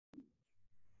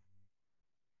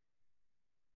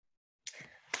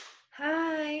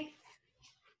Hi,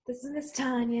 this is Miss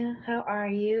Tanya. How are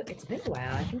you? It's been a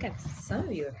while. I think some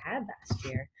of you have had last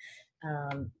year.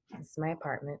 This is my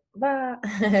apartment. Bah.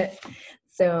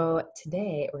 So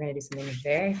today we're gonna do something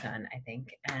very fun, I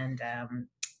think, and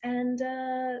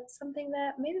something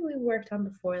that maybe we worked on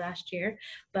before last year,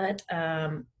 but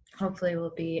hopefully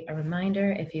will be a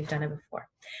reminder if you've done it before.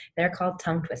 They're called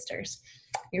tongue twisters.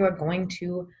 You are going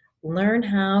to learn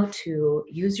how to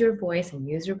use your voice and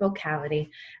use your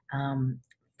vocality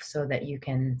so that you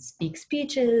can speak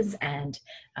speeches, and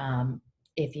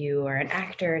if you are an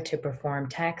actor, to perform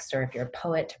text, or if you're a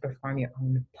poet, to perform your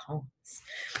own poems.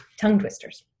 Tongue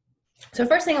twisters. So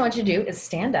first thing I want you to do is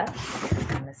stand up.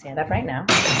 I'm gonna stand up right now.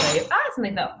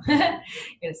 Something fell. You're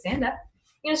gonna stand up.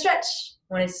 You're gonna stretch.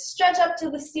 You wanna stretch up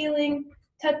to the ceiling,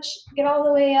 touch, get all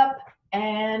the way up,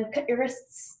 and cut your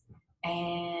wrists,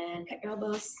 and cut your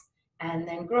elbows, and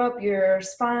then grow up your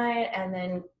spine, and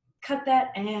then cut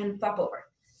that and flop over.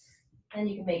 And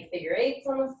you can make figure eights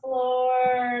on the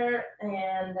floor,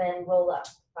 and then roll up.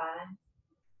 5,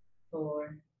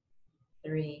 4,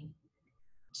 3,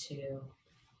 2,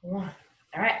 1.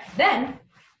 All right, then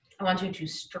I want you to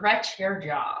stretch your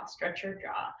jaw. Stretch your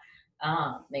jaw.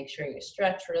 Make sure you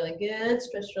stretch really good.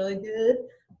 Stretch really good.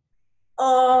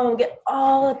 Oh, get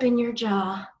all up in your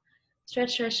jaw.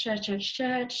 Stretch, stretch, stretch, stretch,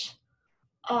 stretch.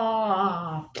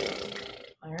 Oh.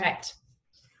 All right.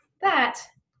 That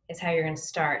is how you're going to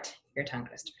start your tongue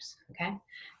twisters, okay?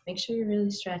 Make sure you're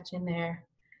really stretching there.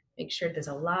 Make sure there's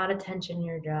a lot of tension in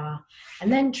your jaw.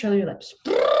 And then trill your lips.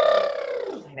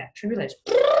 Like that, trill your lips.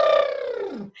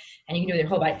 And you can do it your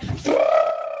whole body.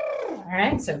 All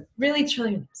right, so really trill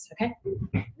your lips, okay?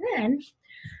 Then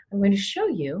I'm going to show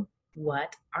you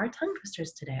what our tongue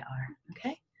twisters today are,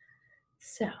 okay?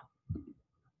 So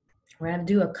we're going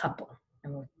to do a couple,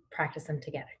 and we'll practice them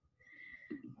together.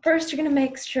 First, you're going to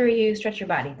make sure you stretch your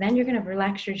body. Then you're going to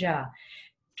relax your jaw.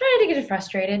 Try not to get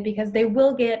frustrated, because they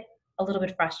will get a little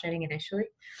bit frustrating initially.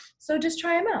 So just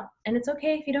try them out. And it's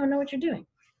okay if you don't know what you're doing.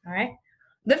 All right?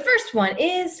 The first one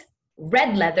is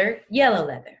red leather, yellow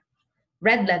leather.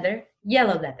 Red leather,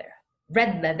 yellow leather.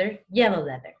 Red leather, yellow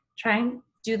leather. Try and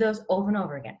do those over and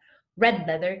over again. Red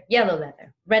leather, yellow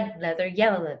leather. Red leather,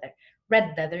 yellow leather.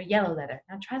 Red leather, yellow leather.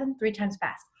 Now try them 3 times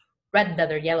fast. Red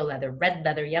leather, yellow leather, red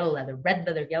leather, yellow leather, red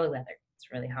leather, yellow leather. It's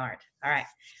really hard. All right.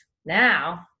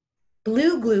 Now,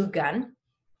 blue glue gun.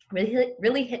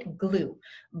 Really hit glue.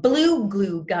 Blue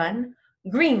glue gun,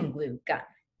 green glue gun.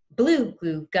 Blue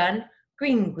glue gun,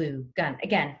 green glue gun.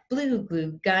 Again, blue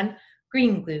glue gun,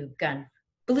 green glue gun.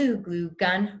 Blue glue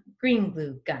gun, green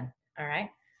glue gun. All right.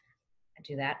 I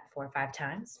do that 4 or 5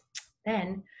 times.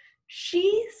 Then,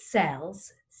 she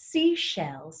sells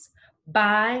seashells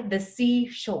by the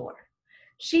seashore.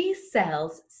 She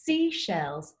sells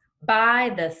seashells by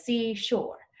the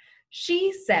seashore.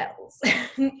 She sells,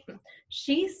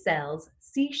 she sells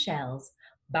seashells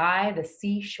by the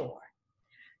seashore.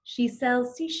 She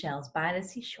sells seashells by the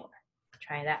seashore.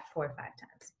 Try that 4 or 5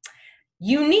 times.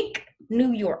 Unique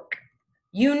New York.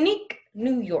 Unique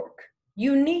New York.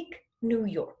 Unique New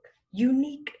York.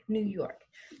 Unique New York.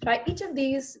 Try each of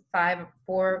these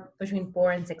between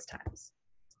 4 and 6 times,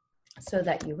 so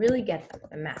that you really get them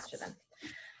and master them.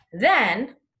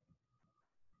 Then,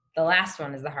 the last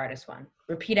one is the hardest one.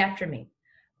 Repeat after me.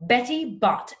 Betty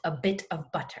bought a bit of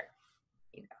butter.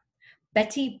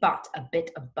 Betty bought a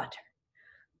bit of butter.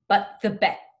 But the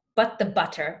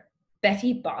butter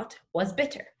Betty bought was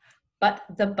bitter. But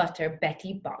the butter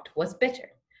Betty bought was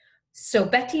bitter. So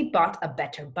Betty bought a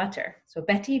better butter. So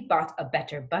Betty bought a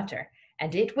better butter,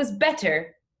 and it was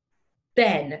better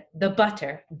than the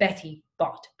butter Betty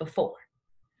bought before.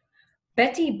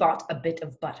 Betty bought a bit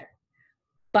of butter,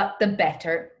 but the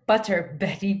butter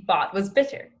Betty bought was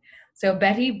bitter. So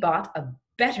Betty bought a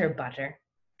better butter,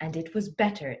 and it was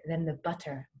better than the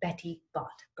butter Betty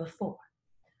bought before.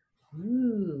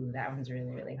 Ooh, that one's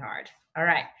really, really hard. All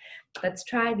right, let's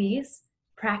try these.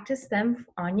 Practice them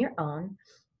on your own.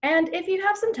 And if you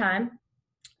have some time,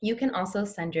 you can also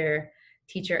send your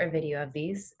teacher a video of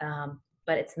these,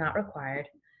 but it's not required.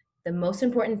 The most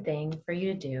important thing for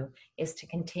you to do is to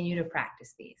continue to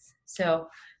practice these. So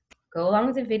go along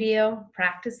with the video,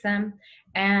 practice them,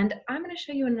 and I'm going to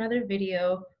show you another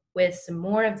video with some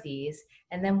more of these,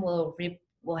 and then we'll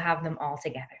have them all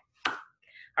together.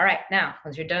 All right, now,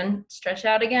 once you're done, stretch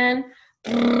out again,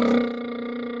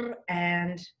 and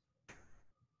a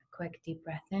quick deep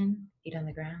breath in, feet on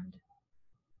the ground.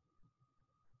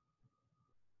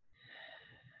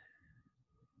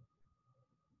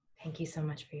 Thank you so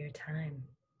much for your time.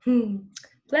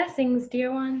 Blessings,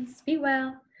 dear ones. Be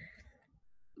well.